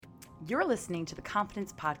You're listening to the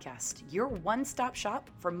Confidence Podcast, your one-stop shop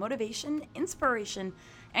for motivation, inspiration,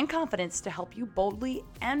 and confidence to help you boldly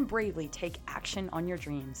and bravely take action on your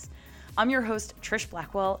dreams. I'm your host, Trish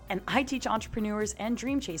Blackwell, and I teach entrepreneurs and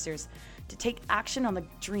dream chasers to take action on the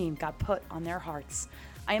dream God put on their hearts.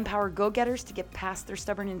 I empower go-getters to get past their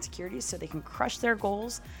stubborn insecurities so they can crush their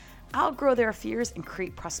goals, outgrow their fears, and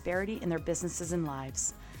create prosperity in their businesses and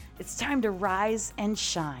lives. It's time to rise and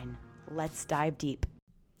shine. Let's dive deep.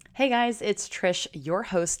 Hey guys, it's Trish, your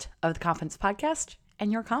host of the Confidence Podcast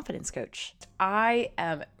and your confidence coach. I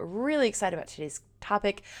am really excited about today's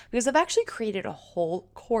topic because I've actually created a whole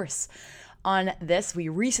course on this. We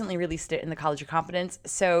recently released it in the College of Confidence.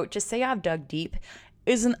 So just say I've dug deep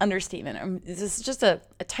is an understatement. This is just a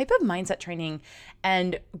type of mindset training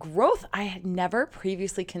and growth I had never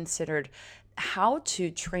previously considered how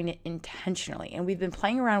to train it intentionally. And we've been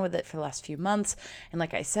playing around with it for the last few months. And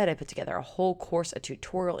like I said, I put together a whole course, a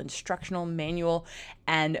tutorial, instructional manual,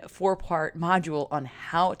 and 4-part module on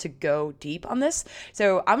how to go deep on this.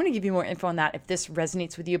 So I'm going to give you more info on that if this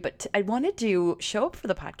resonates with you. But I wanted to show up for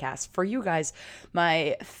the podcast for you guys,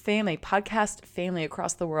 my family, podcast family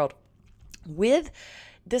across the world, with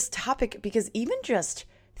this topic, because even just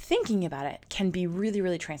thinking about it can be really,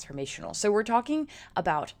 really transformational. So we're talking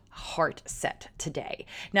about Heartset today.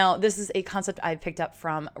 Now, this is a concept I picked up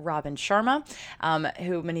from Robin Sharma,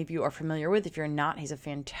 who many of you are familiar with. If you're not, he's a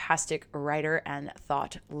fantastic writer and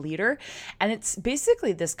thought leader. And it's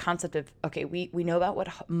basically this concept of, okay, we know about what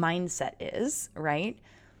mindset is, right?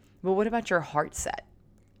 But what about your heart set?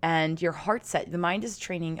 And your heart set, the mind is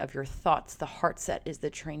training of your thoughts. The heart set is the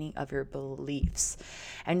training of your beliefs.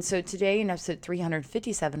 And so today in episode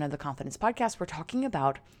 357 of the Confidence Podcast, we're talking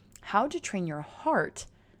about how to train your heart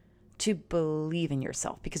to believe in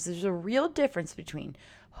yourself, because there's a real difference between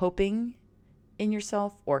hoping in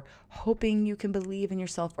yourself or hoping you can believe in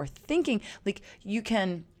yourself or thinking like you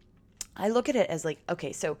can. I look at it as like,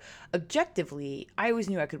 okay, so objectively, I always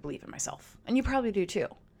knew I could believe in myself, and you probably do too.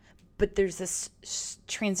 But there's this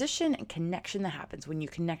transition and connection that happens when you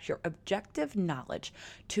connect your objective knowledge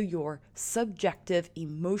to your subjective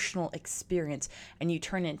emotional experience, and you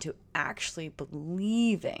turn into actually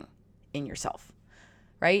believing in yourself,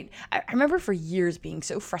 right? I remember for years being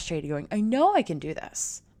so frustrated going, I know I can do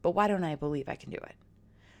this, but why don't I believe I can do it?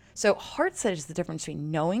 So Heartset is the difference between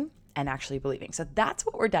knowing and actually believing. So that's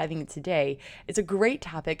what we're diving into today. It's a great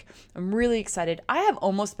topic. I'm really excited. I have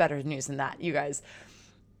almost better news than that, you guys.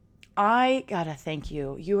 I gotta thank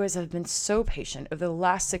you. You guys have been so patient. Over the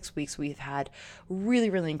last 6 weeks, we've had really,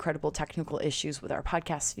 really incredible technical issues with our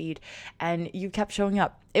podcast feed, and you kept showing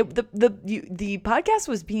up. The podcast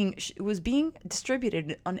was being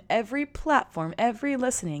distributed on every platform, every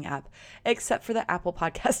listening app, except for the Apple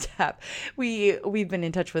Podcast app. We've been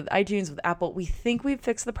in touch with iTunes, with Apple. We think we've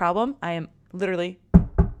fixed the problem. I am literally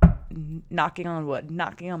knocking on wood,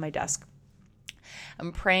 knocking on my desk.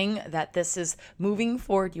 I'm praying that this is moving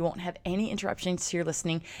forward. You won't have any interruptions to your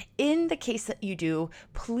listening. In the case that you do,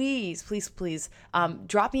 please,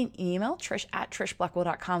 drop me an email,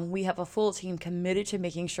 trish@trishblackwell.com. We have a full team committed to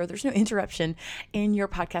making sure there's no interruption in your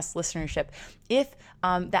podcast listenership. If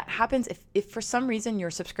that happens, if for some reason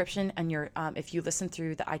your subscription and if you listen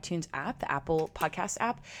through the iTunes app, the Apple Podcast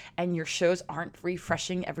app, and your shows aren't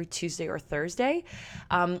refreshing every Tuesday or Thursday,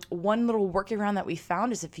 one little workaround that we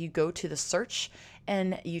found is if you go to the search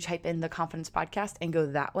and you type in the Confidence Podcast and go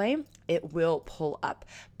that way, it will pull up.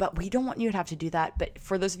 But we don't want you to have to do that. But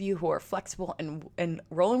for those of you who are flexible and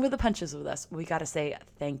rolling with the punches with us, we got to say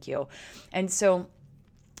thank you. And so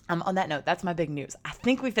on that note, that's my big news. I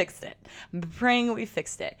think we fixed it. I'm praying we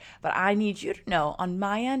fixed it. But I need you to know, on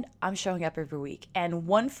my end, I'm showing up every week. And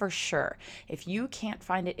one for sure, if you can't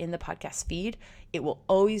find it in the podcast feed, it will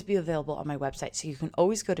always be available on my website. So you can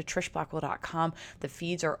always go to trishblackwell.com. The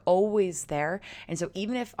feeds are always there. And so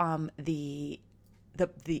even if the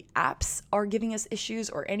apps are giving us issues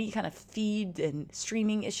or any kind of feed and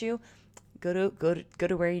streaming issue, go to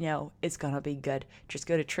where you know it's gonna be good. Just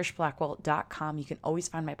go to trishblackwell.com. You can always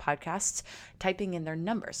find my podcasts typing in their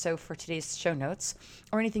numbers. So for today's show notes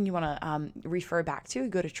or anything you want to refer back to,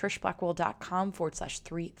 go to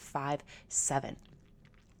trishblackwell.com/357.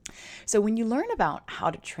 So when you learn about how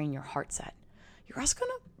to train your heart set, you're also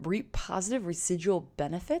going to reap positive residual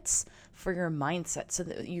benefits for your mindset so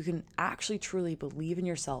that you can actually truly believe in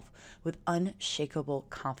yourself with unshakable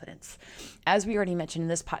confidence. As we already mentioned in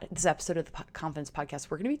this episode of the Confidence Podcast,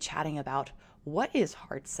 we're going to be chatting about what is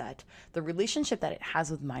Heartset, the relationship that it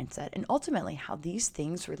has with mindset, and ultimately how these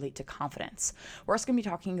things relate to confidence. We're also going to be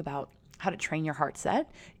talking about how to train your heart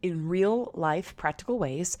set in real life practical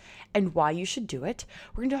ways and why you should do it.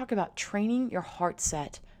 We're going to talk about training your heart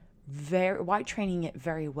set training it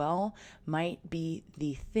very well might be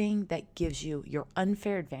the thing that gives you your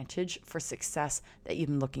unfair advantage for success that you've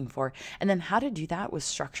been looking for. And then how to do that with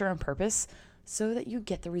structure and purpose so that you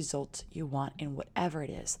get the results you want in whatever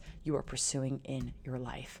it is you are pursuing in your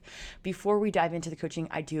life. Before we dive into the coaching,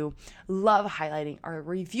 I do love highlighting our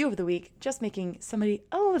review of the week, just making somebody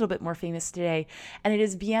a little bit more famous today. And it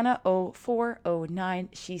is Bianna0409.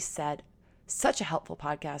 She said, such a helpful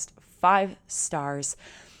podcast, 5 stars.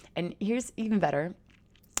 And here's even better,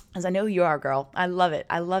 as I know you are, girl. I love it.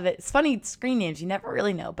 It's funny, screen names, you never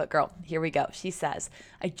really know, but girl, here we go. She says,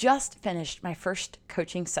 I just finished my first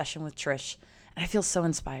coaching session with Trish, and I feel so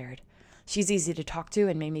inspired. She's easy to talk to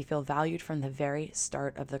and made me feel valued from the very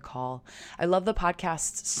start of the call. I love the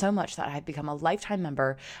podcast so much that I've become a lifetime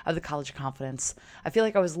member of the College of Confidence. I feel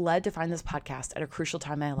like I was led to find this podcast at a crucial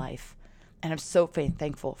time in my life, and I'm so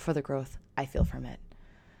thankful for the growth I feel from it.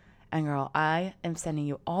 And girl, I am sending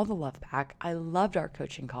you all the love back. I loved our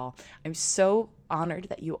coaching call. I'm so honored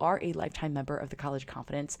that you are a lifetime member of the College of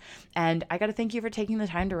Confidence. And I got to thank you for taking the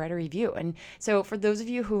time to write a review. And so for those of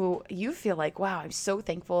you who you feel like, wow, I'm so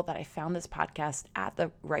thankful that I found this podcast at the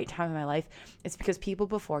right time in my life, it's because people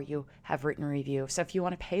before you have written a review. So if you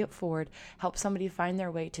want to pay it forward, help somebody find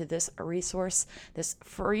their way to this resource, this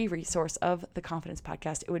free resource of the Confidence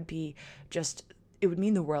Podcast, it would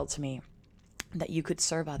mean the world to me that you could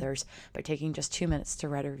serve others by taking just 2 minutes to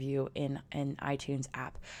write a review in an iTunes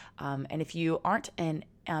app. And if you aren't an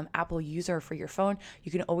Apple user for your phone,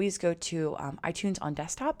 you can always go to iTunes on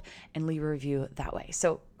desktop and leave a review that way.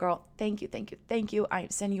 So girl, thank you. I am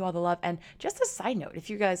sending you all the love. And just a side note, if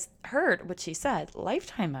you guys heard what she said,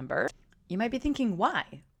 lifetime member, you might be thinking, why?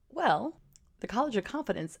 Well, the College of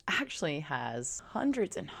Confidence actually has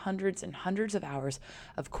hundreds and hundreds and hundreds of hours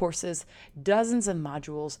of courses, dozens of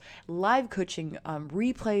modules, live coaching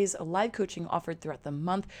replays, live coaching offered throughout the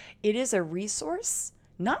month. It is a resource,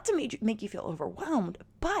 not to make you feel overwhelmed,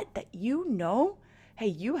 but that hey,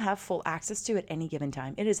 you have full access to at any given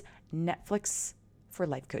time. It is Netflix for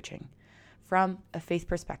life coaching from a faith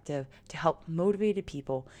perspective to help motivated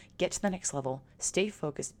people get to the next level, stay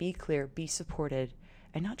focused, be clear, be supported,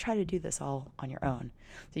 and not try to do this all on your own.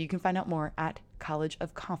 So you can find out more at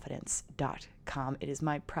collegeofconfidence.com. It is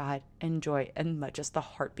my pride and joy and just the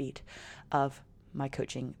heartbeat of my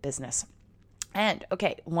coaching business. And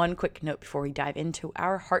okay, one quick note before we dive into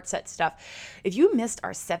our Heartset stuff. If you missed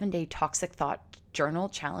our 7-day toxic thought journal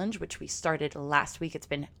challenge, which we started last week, it's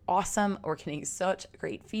been awesome. We're getting such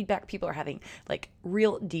great feedback. People are having like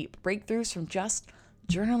real deep breakthroughs from just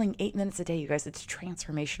journaling 8 minutes a day, you guys. It's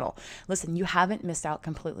transformational. Listen, you haven't missed out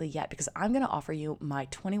completely yet because I'm going to offer you my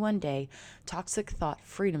 21-day toxic thought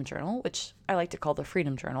freedom journal, which I like to call the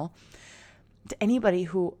freedom journal, to anybody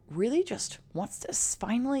who really just wants to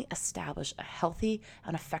finally establish a healthy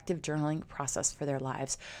and effective journaling process for their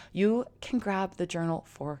lives. You can grab the journal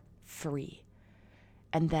for free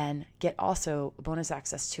and then get also bonus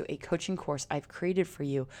access to a coaching course I've created for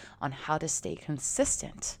you on how to stay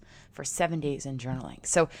consistent for 7 days in journaling.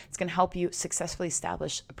 So it's going to help you successfully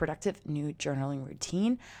establish a productive new journaling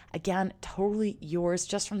routine. Again, totally yours,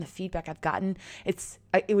 just from the feedback I've gotten. It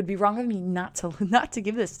would be wrong of me not to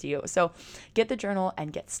give this to you. So get the journal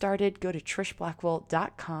and get started. Go to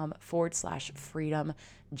trishblackwell.com/freedom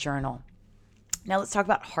journal. Now let's talk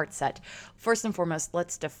about Heartset. First and foremost,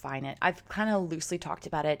 let's define it. I've kind of loosely talked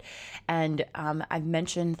about it, and I've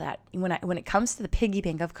mentioned that when it comes to the piggy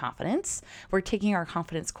bank of confidence, we're taking our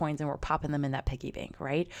confidence coins and we're popping them in that piggy bank,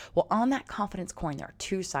 right? Well, on that confidence coin, there are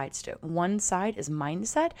 2 sides to it. One side is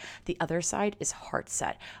mindset, the other side is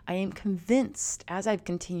Heartset. I am convinced, as I've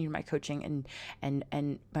continued my coaching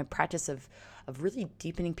and my practice of really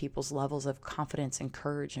deepening people's levels of confidence and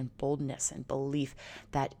courage and boldness and belief,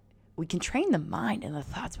 that we can train the mind and the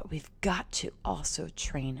thoughts, but we've got to also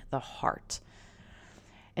train the heart.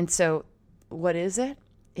 And so what is it?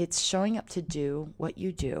 It's showing up to do what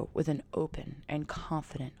you do with an open and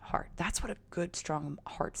confident heart. That's what a good, strong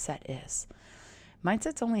heart set is.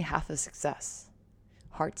 Mindset's only half of success.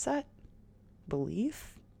 Heart set,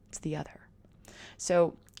 belief, it's the other.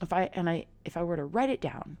 So if I were to write it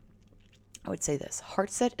down, I would say this: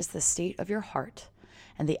 heart set is the state of your heart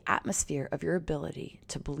and the atmosphere of your ability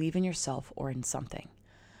to believe in yourself or in something.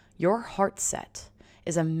 Your heart set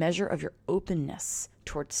is a measure of your openness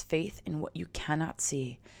towards faith in what you cannot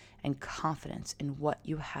see and confidence in what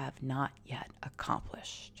you have not yet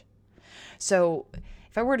accomplished. So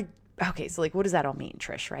if I were to, so what does that all mean,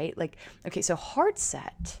 Trish, right? So heart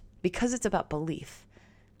set, because it's about belief,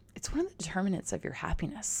 it's one of the determinants of your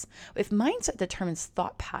happiness. If mindset determines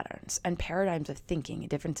thought patterns and paradigms of thinking in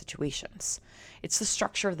different situations, it's the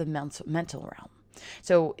structure of the mental realm.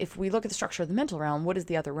 So if we look at the structure of the mental realm, what is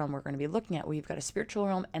the other realm we're going to be looking at? We've got a spiritual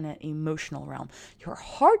realm and an emotional realm. Your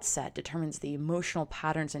heart set determines the emotional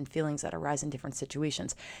patterns and feelings that arise in different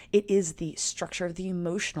situations. It is the structure of the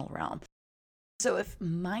emotional realm. So if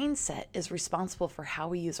mindset is responsible for how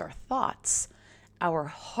we use our thoughts, our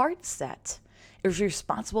heart set is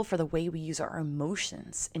responsible for the way we use our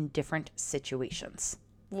emotions in different situations.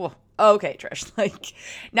 Whoa. Okay, Trish,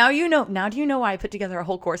 now do you know why I put together a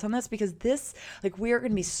whole course on this? Because we are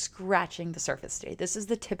going to be scratching the surface today. This is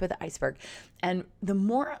the tip of the iceberg. And the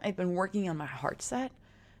more I've been working on my heart set,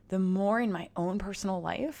 the more in my own personal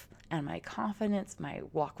life and my confidence, my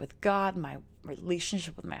walk with God, my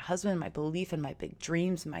relationship with my husband, my belief in my big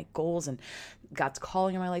dreams, my goals, and God's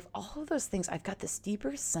calling in my life, all of those things, I've got this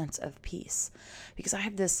deeper sense of peace because I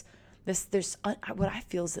have what I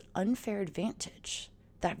feel is an unfair advantage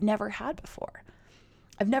that I've never had before.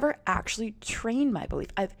 I've never actually trained my belief.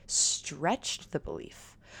 I've stretched the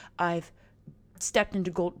belief. I've stepped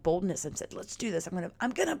into boldness and said, let's do this.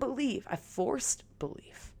 I'm gonna believe. I forced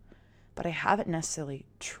belief, but I haven't necessarily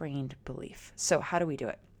trained belief. So how do we do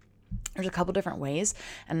it? There's a couple different ways.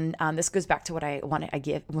 And this goes back to what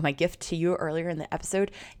my gift to you earlier in the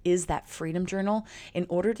episode is that freedom journal. In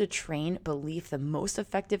order to train belief, the most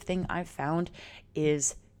effective thing I've found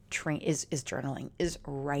is journaling, is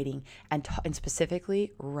writing, and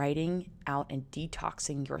specifically writing out and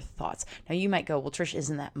detoxing your thoughts. Now you might go, well, Trish,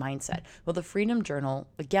 isn't that mindset? Well, the freedom journal,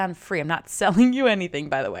 again, free. I'm not selling you anything,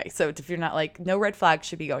 by the way. So if you're not no red flag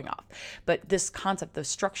should be going off. But this concept, the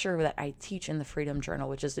structure that I teach in the freedom journal,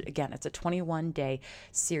 which is, again, it's a 21-day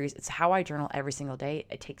series. It's how I journal every single day.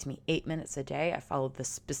 It takes me 8 minutes a day. I follow the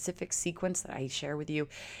specific sequence that I share with you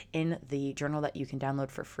in the journal that you can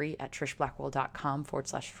download for free at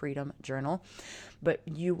trishblackwell.com/freedom journal. But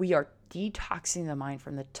we are detoxing the mind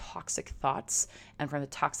from the toxic thoughts and from the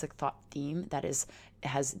toxic thought theme that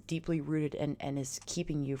has deeply rooted and is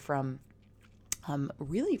keeping you from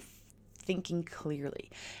really thinking clearly.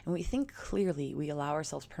 And when we think clearly, we allow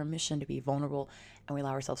ourselves permission to be vulnerable and we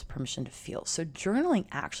allow ourselves permission to feel. So journaling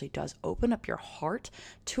actually does open up your heart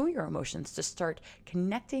to your emotions to start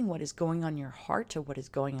connecting what is going on in your heart to what is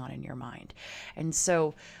going on in your mind. And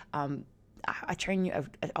so I train you.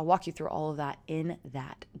 I'll walk you through all of that in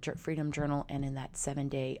that freedom journal and in that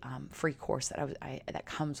 7-day free course that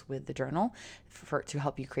comes with the journal to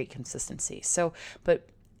help you create consistency. So, but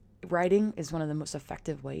writing is one of the most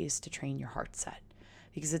effective ways to train your heart set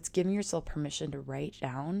because it's giving yourself permission to write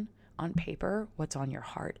down on paper what's on your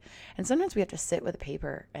heart. And sometimes we have to sit with a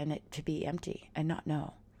paper and it to be empty and not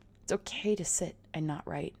know. It's okay to sit and not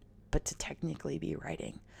write, but to technically be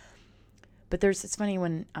writing. But it's funny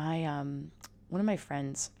when one of my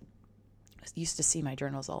friends used to see my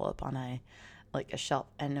journals all up on a shelf,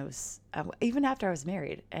 and it was even after I was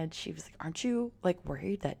married, and she was like, aren't you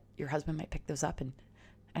worried that your husband might pick those up? And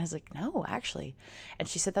I was like, no, actually. And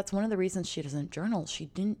she said that's one of the reasons she doesn't journal. She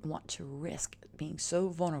didn't want to risk being so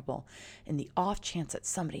vulnerable in the off chance that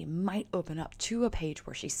somebody might open up to a page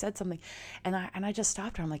where she said something. And I just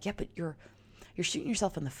stopped her. I'm like, yeah, but you're shooting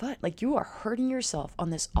yourself in the foot. You are hurting yourself on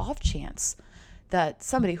this off chance that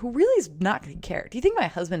somebody who really is not going to care. Do you think my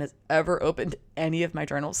husband has ever opened any of my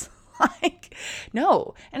journals?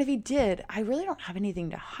 No. And if he did, I really don't have anything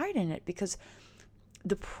to hide in it because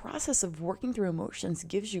the process of working through emotions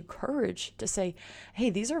gives you courage to say, hey,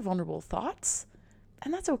 these are vulnerable thoughts.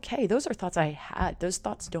 And that's okay. Those are thoughts I had. Those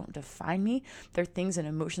thoughts don't define me. They're things and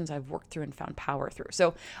emotions I've worked through and found power through.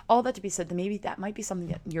 So all that to be said, that maybe that might be something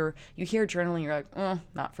that you hear journaling, you're like,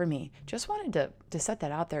 not for me. Just wanted to set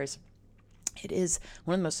that out there. It is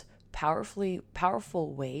one of the most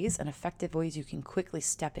powerful ways and effective ways you can quickly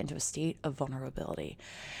step into a state of vulnerability.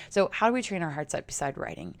 So how do we train our heart set beside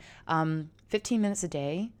writing? 15 minutes a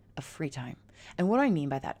day of free time. And what do I mean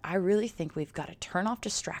by that? I really think we've got to turn off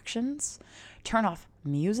distractions, turn off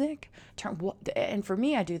music, and for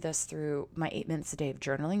me, I do this through my 8 minutes a day of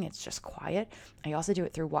journaling. It's just quiet. I also do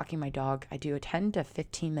it through walking my dog. I do a 10 to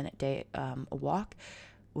 15 minute day walk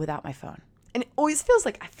without my phone. And it always feels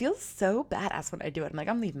I feel so badass when I do it. I'm like,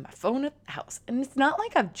 I'm leaving my phone at the house. And it's not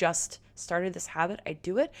like I've just started this habit. I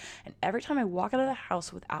do it. And every time I walk out of the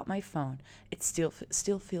house without my phone, it still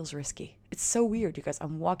feels risky. It's so weird because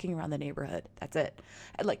I'm walking around the neighborhood. That's it.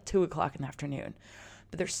 At 2:00 in the afternoon.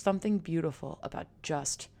 But there's something beautiful about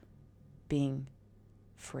just being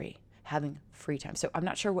free, having free time. So I'm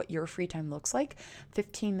not sure what your free time looks like.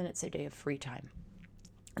 15 minutes a day of free time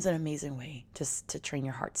is an amazing way to train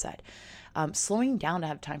your heart set. Slowing down to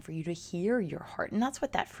have time for you to hear your heart. And that's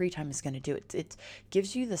what that free time is going to do. It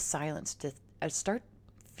gives you the silence to start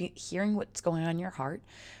hearing what's going on in your heart,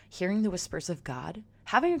 hearing the whispers of God,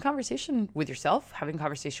 having a conversation with yourself, having a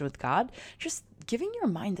conversation with God, just giving your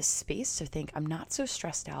mind the space to think, I'm not so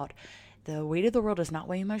stressed out. The weight of the world is not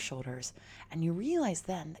weighing my shoulders. And you realize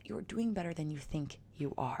then that you're doing better than you think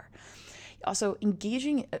you are. Also,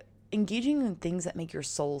 engaging in things that make your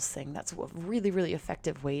soul sing. That's a really, really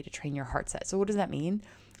effective way to train your heart set. So what does that mean?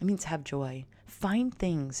 It means have joy. Find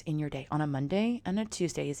things in your day on a Monday and a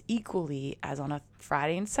Tuesday is equally as on a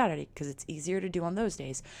Friday and Saturday, because it's easier to do on those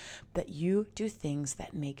days, that you do things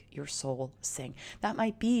that make your soul sing. That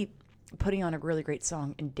might be putting on a really great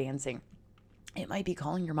song and dancing. It might be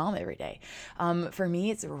calling your mom every day. For me,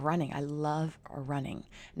 it's running. I love running.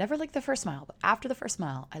 Never like the first mile, but after the first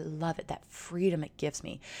mile, I love it. That freedom it gives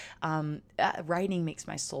me. Writing makes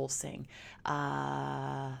my soul sing.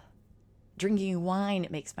 Drinking wine,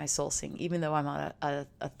 it makes my soul sing, even though I'm on a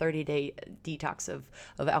 30-day detox of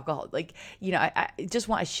alcohol. Like, I just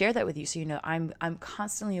want to share that with you. So, I'm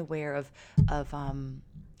constantly aware of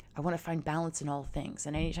I want to find balance in all things.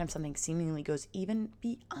 And anytime something seemingly goes even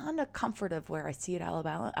beyond a comfort of where I see it out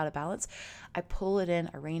of balance, I pull it in,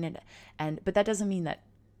 I rein it. But that doesn't mean that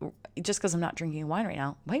just because I'm not drinking wine right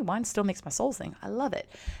now, wine still makes my soul sing. I love it.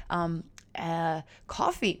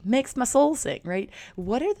 Coffee makes my soul sing, right?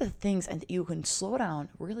 What are the things that you can slow down,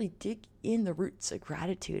 really dig in the roots of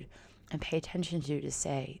gratitude and pay attention to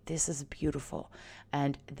say, this is beautiful.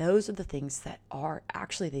 And those are the things that are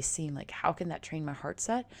actually, they seem like, how can that train my heart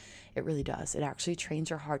set? It really does. It actually trains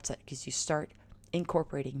your heart set because you start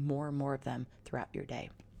incorporating more and more of them throughout your day.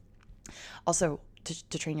 Also,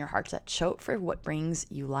 to train your heart set, show up for what brings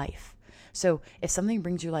you life. So if something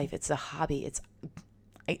brings you life, it's a hobby.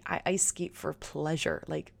 I ice skate for pleasure.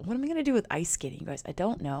 Like, what am I going to do with ice skating, you guys? I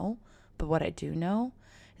don't know. But what I do know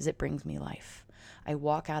is it brings me life. I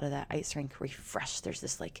walk out of that ice rink refreshed. There's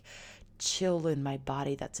this like chill in my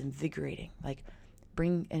body that's invigorating. Like,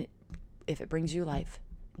 if it brings you life,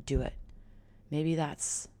 do it. Maybe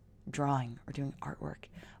that's drawing or doing artwork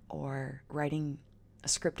or writing a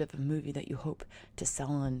script of a movie that you hope to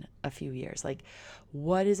sell in a few years. Like,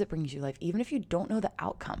 what is it brings you life? Even if you don't know the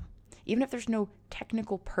outcome, even if there's no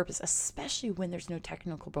technical purpose, especially when there's no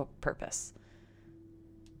technical purpose,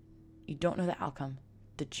 you don't know the outcome.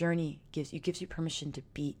 The journey gives you permission to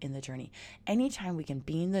be in the journey. Anytime we can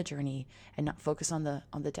be in the journey and not focus on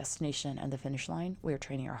the destination and the finish line, we are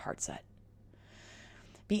training our heart set.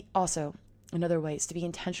 Another way is to be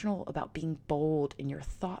intentional about being bold in your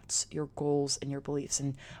thoughts, your goals, and your beliefs.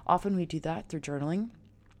 And often we do that through journaling.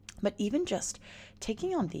 But even just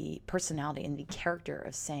taking on the personality and the character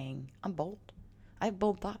of saying, I'm bold. I have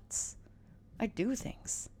bold thoughts. I do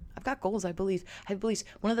things. I've got goals. I believe.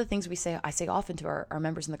 One of the things I say often to our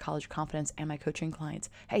members in the College of Confidence and my coaching clients,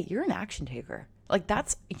 hey, you're an action taker. Like,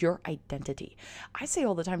 that's your identity. I say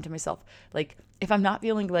all the time to myself, like, if I'm not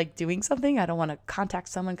feeling like doing something, I don't want to contact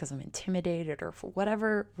someone because I'm intimidated or for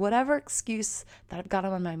whatever excuse that I've got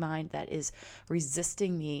on my mind that is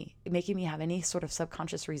resisting me, making me have any sort of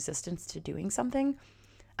subconscious resistance to doing something,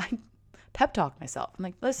 I pep talk myself. I'm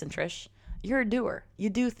like, listen, Trish, you're a doer. You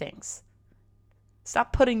do things.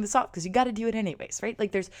 Stop putting this off because you got to do it anyways, right?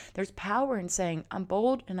 Like, there's power in saying I'm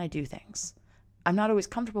bold and I do things. I'm not always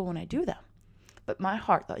comfortable when I do them, but in my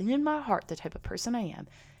heart, the type of person I am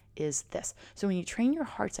is this. So when you train your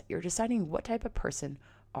heart set, you're deciding what type of person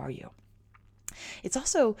are you. It's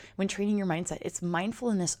also, when training your mindset, it's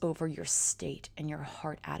mindfulness over your state and your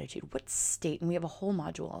heart attitude. What state, and we have a whole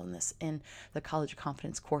module on this in the College of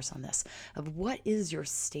Confidence course on this, of what is your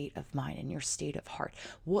state of mind and your state of heart?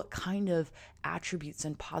 What kind of attributes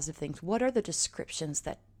and positive things? What are the descriptions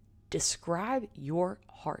that describe your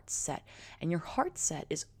heart set? And your heart set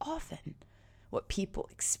is often what people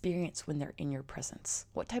experience when they're in your presence.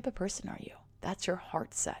 What type of person are you? That's your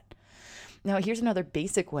heart set. Now, here's another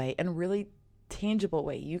basic way and really tangible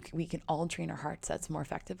way we can all train our heart sets more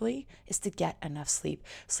effectively is to get enough sleep.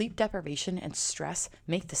 Sleep deprivation and stress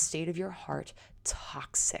make the state of your heart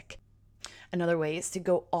toxic. Another way is to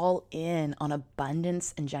go all in on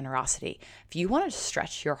abundance and generosity. If you want to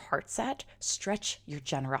stretch your heart set, stretch your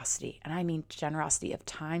generosity. And I mean generosity of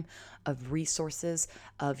time, of resources,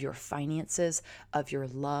 of your finances, of your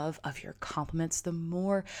love, of your compliments. The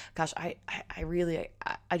more, gosh, I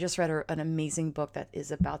just read an amazing book that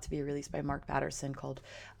is about to be released by Mark Batterson called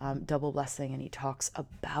Double Blessing. And he talks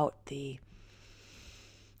about the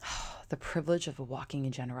privilege of walking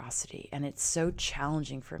in generosity. And it's so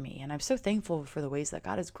challenging for me. And I'm so thankful for the ways that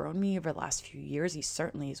God has grown me over the last few years. He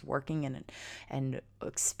certainly is working and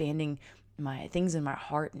expanding my things in my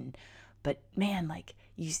heart. But man, like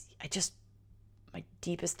my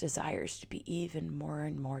deepest desires to be even more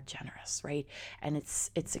and more generous, right? And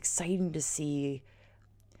it's exciting to see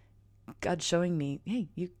God showing me, hey,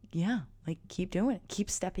 keep doing it, keep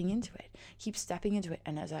stepping into it.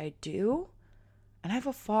 And as I do, and I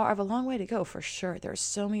have a long way to go for sure. There's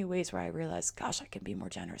so many ways where I realize, gosh, I can be more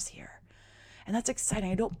generous here. And that's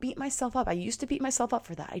exciting. I don't beat myself up. I used to beat myself up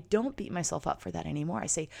for that. I don't beat myself up for that anymore. I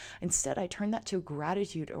say, instead, I turn that to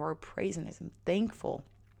gratitude or praise, and I'm thankful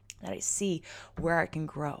that I see where I can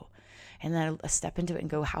grow. And then I step into it and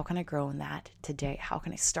go, how can I grow in that today? How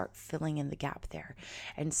can I start filling in the gap there?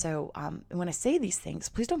 And so when I say these things,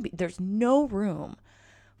 please there's no room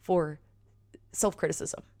for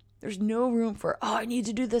self-criticism. There's no room for, I need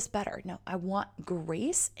to do this better. No, I want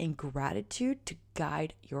grace and gratitude to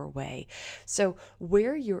guide your way. So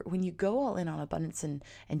when you go all in on abundance and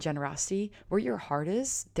generosity, where your heart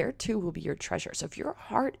is, there too will be your treasure. So if your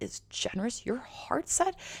heart is generous, your heart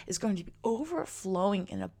set is going to be overflowing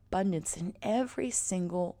in abundance in every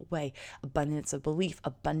single way. Abundance of belief,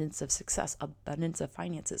 abundance of success, abundance of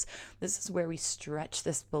finances. This is where we stretch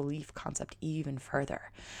this belief concept even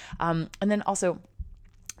further. And then also,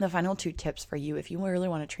 the final 2 tips for you, if you really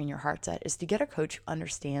want to train your heart set, is to get a coach who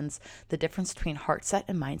understands the difference between heart set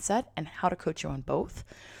and mindset and how to coach you on both.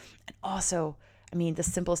 And also, the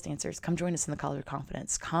simplest answer is come join us in the College of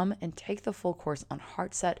Confidence. Come and take the full course on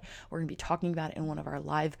heart set. We're going to be talking about it in one of our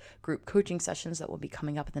live group coaching sessions that will be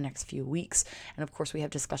coming up in the next few weeks. And of course, we have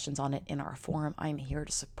discussions on it in our forum. I'm here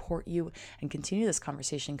to support you and continue this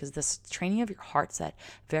conversation, because this training of your heart set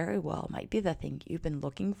very well might be the thing you've been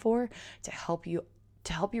looking for to help you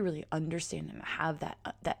really understand and have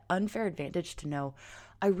that unfair advantage to know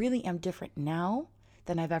I really am different now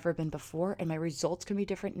than I've ever been before, and my results can be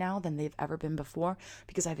different now than they've ever been before,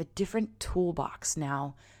 because I have a different toolbox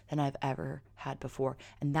now than I've ever had before.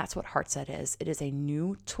 And that's what Heartset is. It is a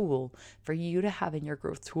new tool for you to have in your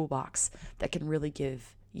growth toolbox that can really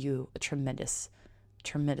give you a tremendous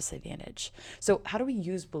advantage. So how do we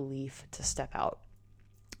use belief to step out?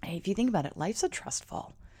 If you think about it, life's a trust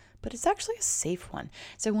fall, but it's actually a safe one.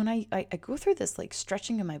 So when I go through this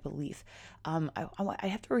stretching of my belief, I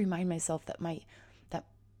have to remind myself that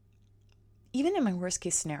even in my worst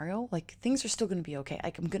case scenario, things are still going to be okay.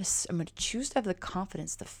 I'm going to choose to have the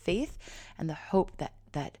confidence, the faith, and the hope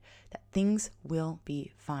that things will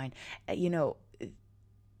be fine. We're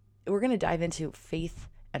going to dive into faith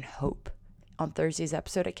and hope on Thursday's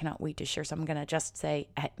episode. I cannot wait to share. So I'm going to just say,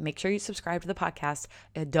 make sure you subscribe to the podcast.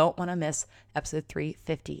 I don't want to miss episode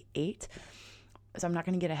 358. So I'm not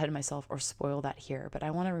going to get ahead of myself or spoil that here, but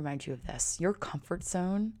I want to remind you of this. Your comfort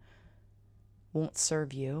zone won't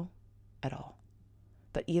serve you at all.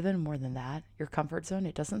 But even more than that, your comfort zone,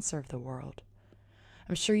 it doesn't serve the world.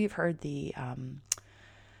 I'm sure you've heard the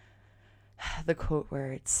quote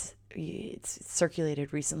where it's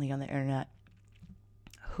circulated recently on the internet.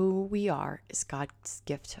 Who we are is God's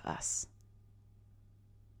gift to us.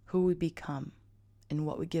 Who we become and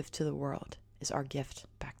what we give to the world is our gift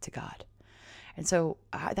back to God. And so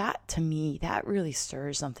that, to me, that really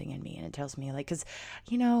stirs something in me. And it tells me, because,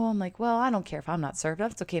 I'm like, well, I don't care if I'm not served.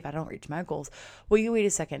 It's okay if I don't reach my goals. Well, you wait a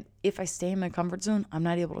second. If I stay in my comfort zone, I'm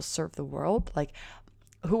not able to serve the world.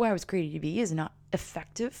 Who I was created to be is not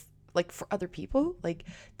effective, for other people.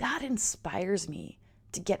 That inspires me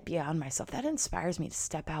to get beyond myself. That inspires me to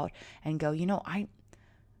step out and go, I'm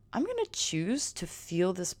going to choose to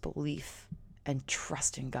feel this belief and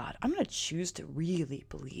trust in God. I'm going to choose to really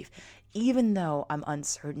believe, even though I'm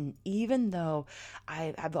uncertain, even though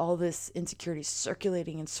I have all this insecurity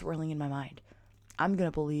circulating and swirling in my mind. I'm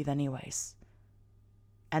going to believe anyways.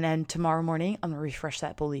 And then tomorrow morning, I'm going to refresh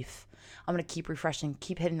that belief. I'm going to keep refreshing,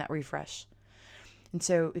 keep hitting that refresh. And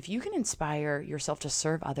so if you can inspire yourself to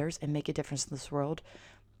serve others and make a difference in this world,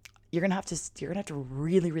 you're going to have to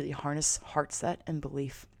really, really harness heart set and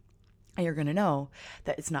belief. And you're going to know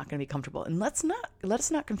that it's not going to be comfortable. And let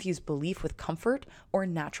us not confuse belief with comfort or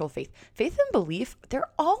natural faith. Faith and belief, they're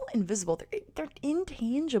all invisible. They're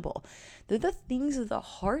intangible. They're the things of the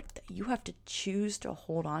heart that you have to choose to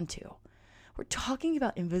hold on to. We're talking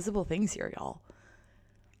about invisible things here, y'all.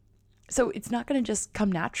 So it's not going to just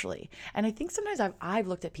come naturally. And I think sometimes I've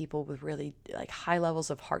looked at people with really high levels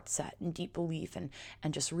of heart set and deep belief and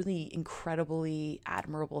just really incredibly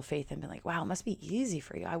admirable faith and been like, wow, it must be easy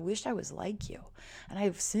for you. I wish I was like you. And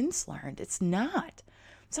I've since learned it's not.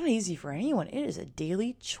 It's not easy for anyone. It is a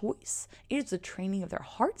daily choice. It is the training of their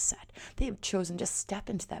heart set. They have chosen to step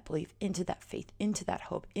into that belief, into that faith, into that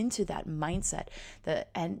hope, into that mindset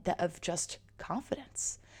of just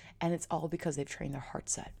confidence. And it's all because they've trained their heart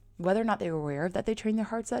set. Whether or not they were aware that they trained their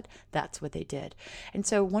Heartset, that's what they did. And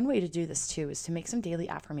so one way to do this too is to make some daily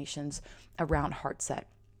affirmations around Heartset.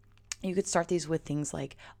 You could start these with things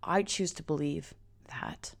like, I choose to believe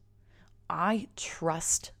that. I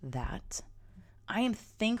trust that. I am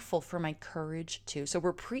thankful for my courage too. So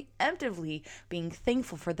we're preemptively being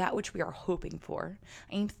thankful for that which we are hoping for.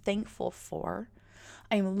 I am thankful for.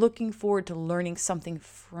 I am looking forward to learning something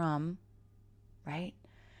from, right?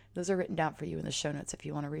 Those are written down for you in the show notes if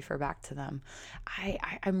you want to refer back to them.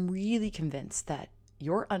 I'm really convinced that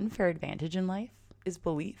your unfair advantage in life is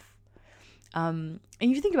belief. And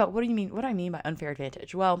you think about, what I mean by unfair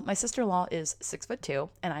advantage? Well, my sister-in-law is 6'2"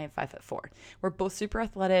 and I am 5'4". We're both super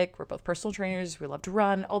athletic. We're both personal trainers. We love to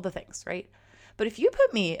run, all the things, right? But if you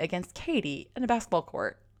put me against Katie in a basketball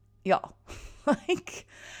court, y'all, like,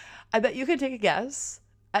 I bet you could take a guess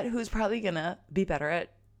at who's probably going to be better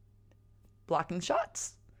at blocking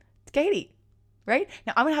shots. It's Katie, right?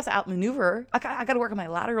 Now I'm going to have to outmaneuver. I got to work on my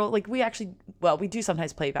lateral. Like we do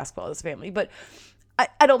sometimes play basketball as a family, but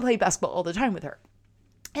I don't play basketball all the time with her.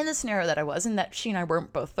 In the scenario that I was in, that she and I were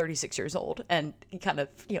both 36 years old and kind of,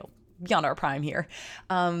 beyond our prime here,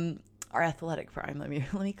 our athletic prime. Let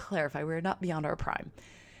me clarify. We're not beyond our prime.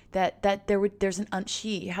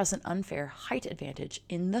 She has an unfair height advantage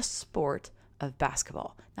in the sport of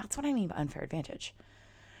basketball. That's what I mean by unfair advantage.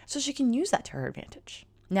 So she can use that to her advantage.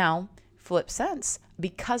 Now, flip sense,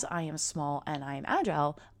 because I am small and I am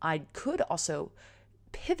agile, I could also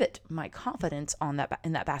pivot my confidence in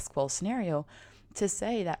that basketball scenario to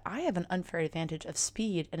say that I have an unfair advantage of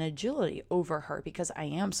speed and agility over her because I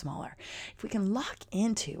am smaller. If we can lock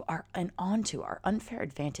onto our unfair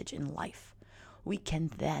advantage in life, we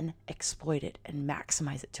can then exploit it and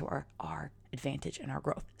maximize it to our advantage and our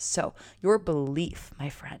growth. So your belief, my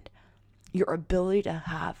friend, your ability to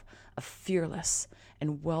have a fearless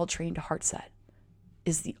and well-trained Heartset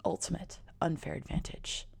is the ultimate unfair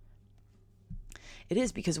advantage. It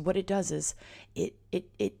is, because what it does is it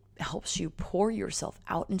helps you pour yourself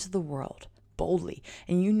out into the world boldly.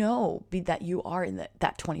 And that you are in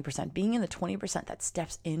that 20%, being in the 20% that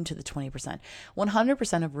steps into the 20%.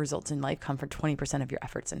 100% of results in life come from 20% of your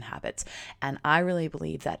efforts and habits. And I really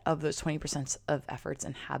believe that of those 20% of efforts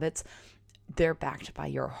and habits, they're backed by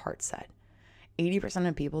your Heartset. 80%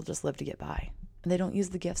 of people just live to get by, and they don't use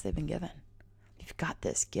the gifts they've been given. You've got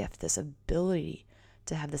this gift, this ability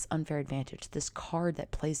to have this unfair advantage, this card that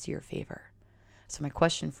plays to your favor. So my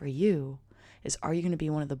question for you is, are you going to be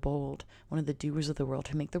one of the bold, one of the doers of the world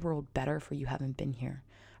who make the world better for you haven't been here?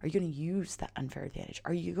 Are you going to use that unfair advantage?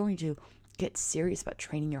 Are you going to get serious about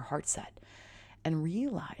training your Heartset and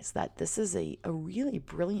realize that this is a really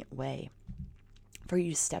brilliant way for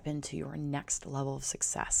you to step into your next level of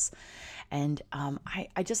success? And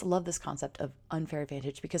I just love this concept of unfair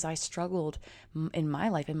advantage, because I struggled in my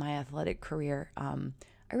life, in my athletic career.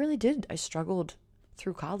 I really did. I struggled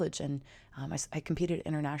through college, and I competed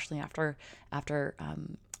internationally after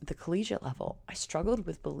the collegiate level. I struggled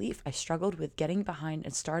with belief. I struggled with getting behind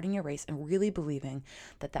and starting a race and really believing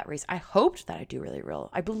that race, I hoped that I'd do really well.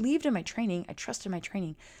 I believed in my training. I trusted my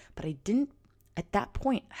training, but I didn't, at that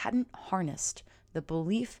point, hadn't harnessed the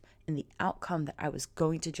belief in the outcome that I was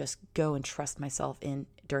going to just go and trust myself in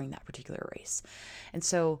during that particular race. And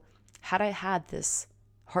so had I had this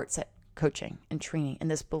Heartset coaching and training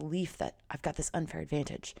and this belief that I've got this unfair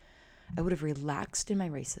advantage, I would have relaxed in my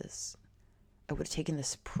races. I would have taken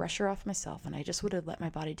this pressure off myself, and I just would have let my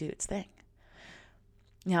body do its thing.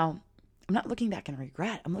 Now, I'm not looking back in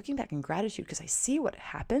regret. I'm looking back in gratitude, because I see what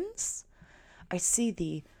happens. I see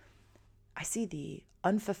the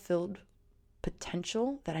unfulfilled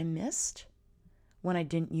potential that I missed when I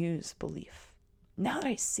didn't use belief. Now that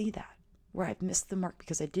I see that, where I've missed the mark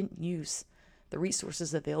because I didn't use the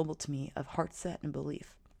resources available to me of Heartset and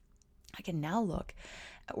belief, I can now look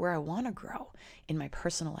at where I want to grow in my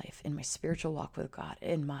personal life, in my spiritual walk with God,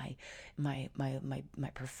 in my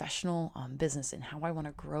professional business, and how I want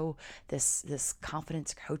to grow this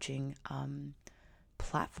confidence coaching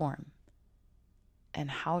platform, and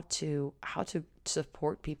how to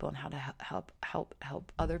support people, and how to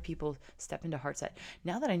help other people step into Heartset.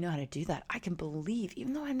 Now that I know how to do that, I can believe,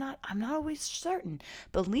 even though I'm not always certain.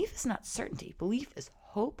 Belief is not certainty. Belief is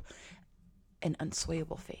hope and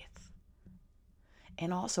unswayable faith.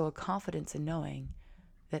 And also a confidence in knowing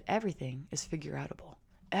that everything is figure outable.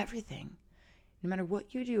 Everything, no matter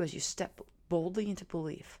what you do as you step boldly into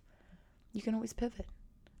belief, you can always pivot.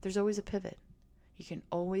 There's always a pivot. You can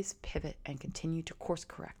always pivot and continue to course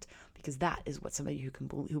correct, because that is what somebody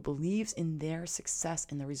who believes in their success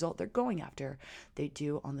and the result they're going after, they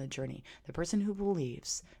do on the journey. The person who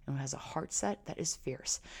believes and who has a heart set that is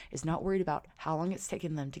fierce is not worried about how long it's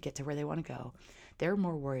taken them to get to where they want to go. They're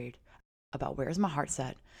more worried about where is my heart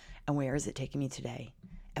set and where is it taking me today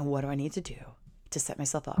and what do I need to do to set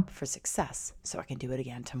myself up for success so I can do it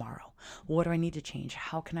again tomorrow. What do I need to change?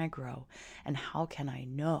 How can I grow? And how can I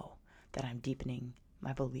know that I'm deepening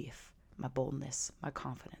my belief, my boldness, my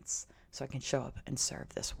confidence, so I can show up and serve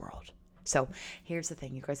this world? So here's the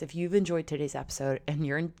thing, you guys, if you've enjoyed today's episode and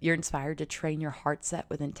you're inspired to train your heart set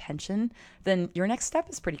with intention, then your next step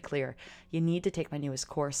is pretty clear. You need to take my newest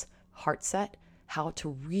course, Heartset, How to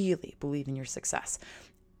Really Believe in Your Success.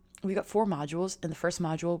 We got 4 modules. In the first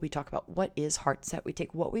module, we talk about what is Heartset. We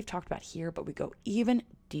take what we've talked about here, but we go even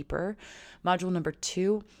deeper. Module number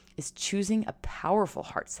 2 is choosing a powerful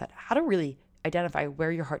Heartset, how to really identify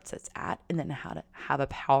where your heart set's at and then how to have a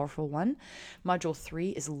powerful one. Module 3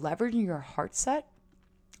 is leveraging your heart set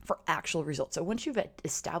for actual results. So once you've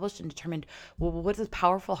established and determined, well, what is a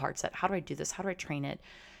powerful heart set? How do I do this? How do I train it?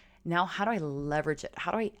 Now, how do I leverage it?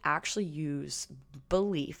 How do I actually use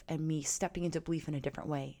belief and me stepping into belief in a different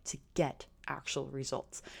way to get actual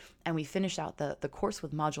results? And we finish out the course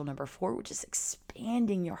with module number 4, which is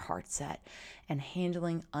expanding your heart set and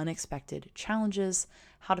handling unexpected challenges,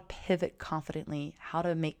 how to pivot confidently, how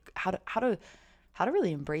to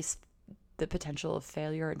really embrace the potential of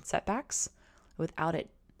failure and setbacks without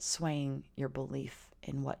it swaying your belief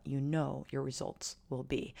in what you know your results will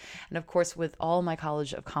be. And of course, with all my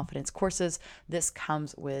College of Confidence courses, this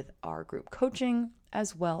comes with our group coaching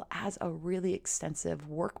as well as a really extensive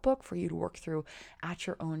workbook for you to work through at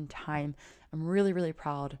your own time. I'm really, really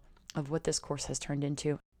proud of what this course has turned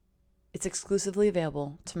into. It's exclusively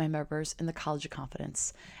available to my members in the College of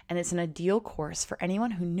Confidence, and it's an ideal course for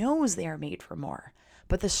anyone who knows they are made for more.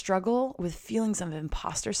 But the struggle with feelings of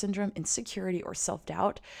imposter syndrome, insecurity, or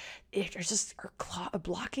self-doubt, are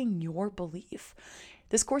blocking your belief.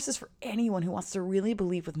 This course is for anyone who wants to really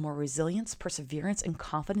believe with more resilience, perseverance, and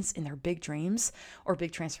confidence in their big dreams or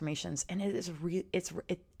big transformations. And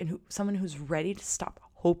someone who's ready to stop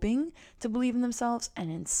hoping to believe in themselves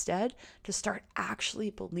and instead to start actually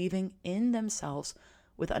believing in themselves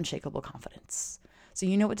with unshakable confidence. So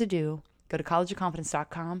you know what to do. Go to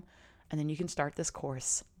collegeofconfidence.com and then you can start this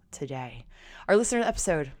course today. Our listener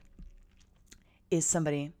episode is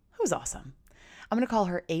somebody who's awesome. I'm going to call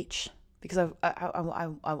her H because I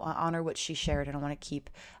honor what she shared and I want to keep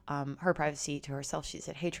her privacy to herself. She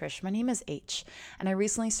said, "Hey Trish, my name is H and I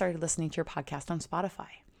recently started listening to your podcast on Spotify."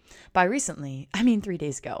 By recently, I mean 3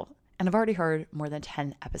 days ago. And I've already heard more than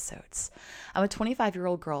 10 episodes. I'm a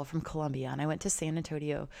 25-year-old girl from Colombia and I went to San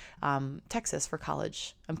Antonio, Texas for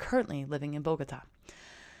college. I'm currently living in Bogota.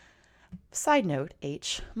 Side note,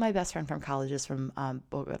 H, my best friend from college is from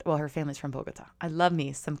Bogota. Well, her family's from Bogota. I love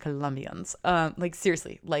me some Colombians.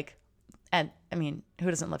 Seriously, and I mean, who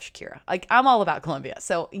doesn't love Shakira? I'm all about Colombia.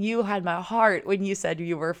 So you had my heart when you said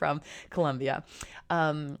you were from Colombia.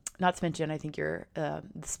 Not to mention, I think the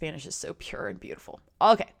Spanish is so pure and beautiful.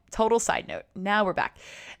 Okay, total side note. Now we're back.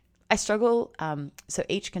 I struggle, so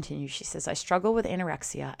H continues, she says, "I struggle with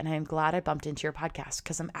anorexia and I am glad I bumped into your podcast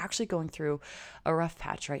because I'm actually going through a rough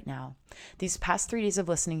patch right now. These past 3 days of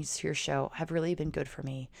listening to your show have really been good for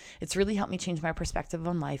me. It's really helped me change my perspective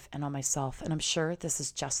on life and on myself, and I'm sure this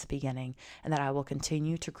is just the beginning and that I will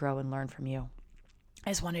continue to grow and learn from you. I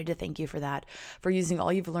just wanted to thank you for that, for using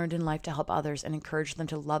all you've learned in life to help others and encourage them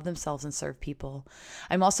to love themselves and serve people.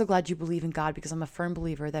 I'm also glad you believe in God because I'm a firm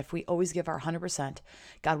believer that if we always give our 100%,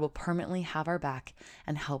 God will permanently have our back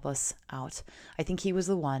and help us out. I think he was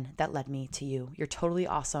the one that led me to you. You're totally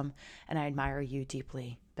awesome and I admire you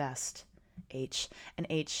deeply. Best, H." And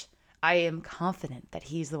H, I am confident that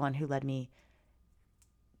he's the one who led me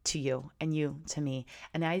to you and you to me.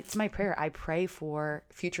 And it's my prayer. I pray for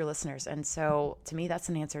future listeners. And so to me, that's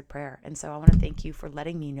an answered prayer. And so I want to thank you for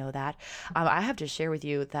letting me know that. I have to share with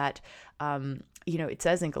you that, it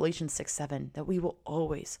says in Galatians 6:7 that we will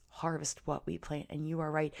always harvest what we plant. And you are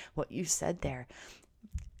right. What you said there,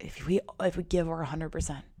 if we give our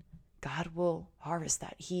 100%, God will harvest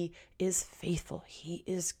that. He is faithful. He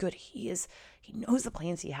is good. He knows the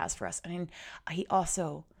plans he has for us. And he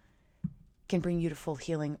also can bring you to full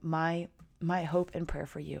healing. My hope and prayer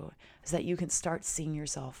for you is that you can start seeing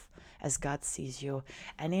yourself as God sees you.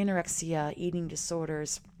 And anorexia, eating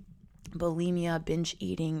disorders, bulimia, binge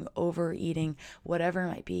eating, overeating, whatever it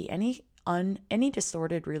might be, any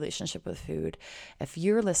distorted relationship with food, if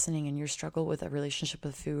you're listening and you struggle with a relationship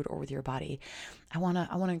with food or with your body, I want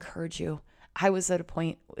to encourage you. I was at a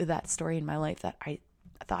point with that story in my life that I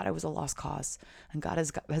thought I was a lost cause. And God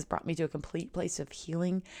has brought me to a complete place of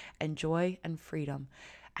healing and joy and freedom.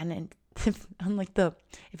 And then, if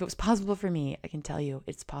it was possible for me, I can tell you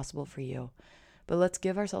it's possible for you. But let's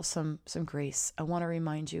give ourselves some grace. I want to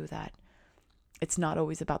remind you that it's not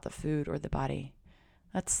always about the food or the body.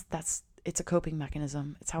 It's a coping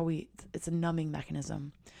mechanism. It's a numbing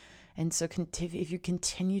mechanism. And so if you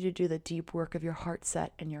continue to do the deep work of your heart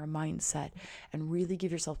set and your mindset and really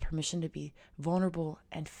give yourself permission to be vulnerable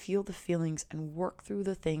and feel the feelings and work through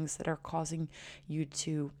the things that are causing you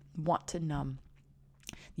to want to numb,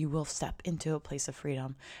 you will step into a place of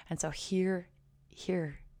freedom. And so here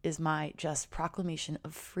is my just proclamation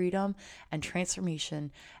of freedom and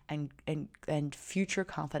transformation and future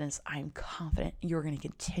confidence. I'm confident you're going to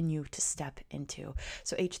continue to step into.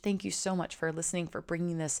 So H, thank you so much for listening, for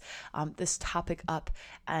bringing this topic up.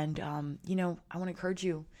 And, I want to encourage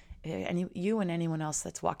you and anyone else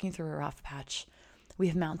that's walking through a rough patch. We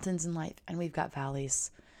have mountains in life and we've got valleys.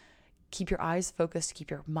 Keep your eyes focused, keep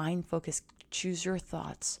your mind focused, choose your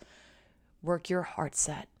thoughts, work your heart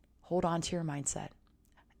set, hold on to your mindset.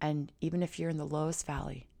 And even if you're in the lowest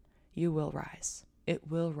valley, you will rise. It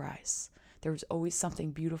will rise. There's always something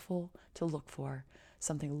beautiful to look for,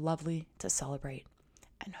 something lovely to celebrate,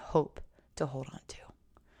 and hope to hold on to.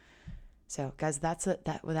 So guys, that's it.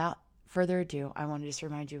 That without further ado, I want to just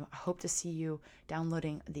remind you, I hope to see you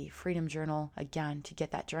downloading the Freedom Journal. Again, to get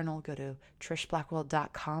that journal, go to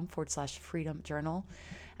trishblackwell.com/freedom journal.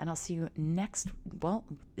 And I'll see you in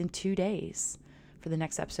 2 days for the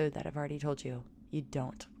next episode that I've already told you. You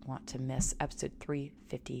don't want to miss episode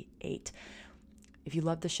 358. If you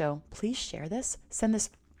love the show, please share this. Send this.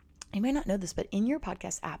 You may not know this, but in your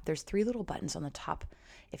podcast app, there's 3 little buttons on the top.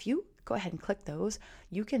 If you go ahead and click those,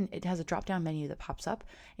 it has a drop-down menu that pops up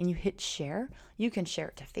and you hit share. You can share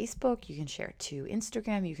it to Facebook. You can share it to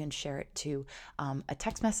Instagram. You can share it to a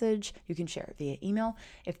text message. You can share it via email.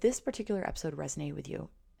 If this particular episode resonated with you,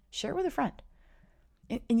 share it with a friend.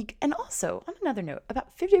 And also, on another note,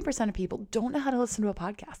 about 50% of people don't know how to listen to a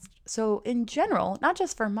podcast. So in general, not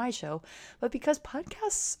just for my show, but because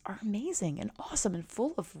podcasts are amazing and awesome and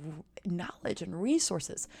full of knowledge and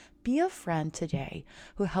resources, be a friend today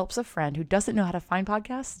who helps a friend who doesn't know how to find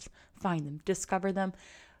podcasts, find them, discover them.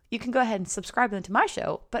 You can go ahead and subscribe them to my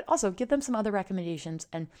show, but also give them some other recommendations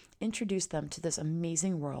and introduce them to this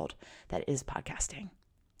amazing world that is podcasting.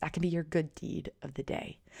 That can be your good deed of the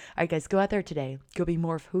day. All right, guys, go out there today. Go be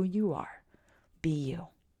more of who you are. Be you.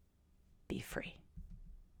 Be free.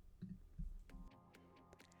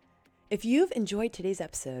 If you've enjoyed today's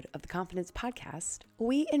episode of the Confidence Podcast,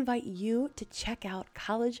 we invite you to check out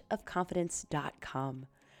collegeofconfidence.com.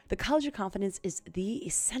 The College of Confidence is the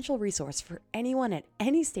essential resource for anyone at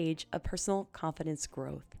any stage of personal confidence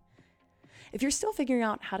growth. If you're still figuring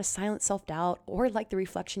out how to silence self-doubt or like the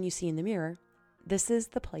reflection you see in the mirror, this is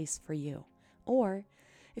the place for you. Or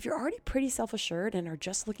if you're already pretty self-assured and are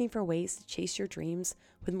just looking for ways to chase your dreams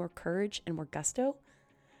with more courage and more gusto,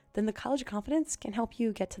 then the College of Confidence can help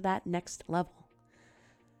you get to that next level.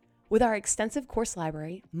 With our extensive course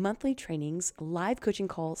library, monthly trainings, live coaching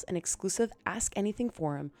calls, and exclusive Ask Anything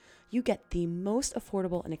forum, you get the most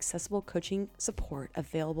affordable and accessible coaching support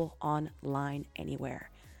available online anywhere.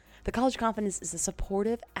 The College of Confidence is a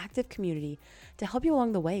supportive, active community to help you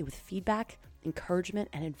along the way with feedback, encouragement,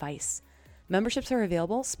 and advice. Memberships are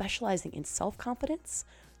available specializing in self-confidence,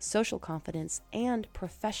 social confidence, and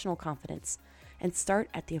professional confidence, and start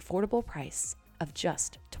at the affordable price of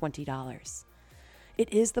just $20.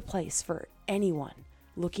 It is the place for anyone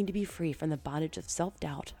looking to be free from the bondage of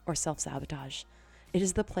self-doubt or self-sabotage. It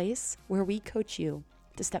is the place where we coach you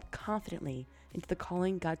to step confidently into the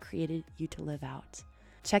calling God created you to live out.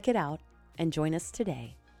 Check it out and join us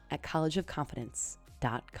today at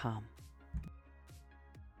collegeofconfidence.com.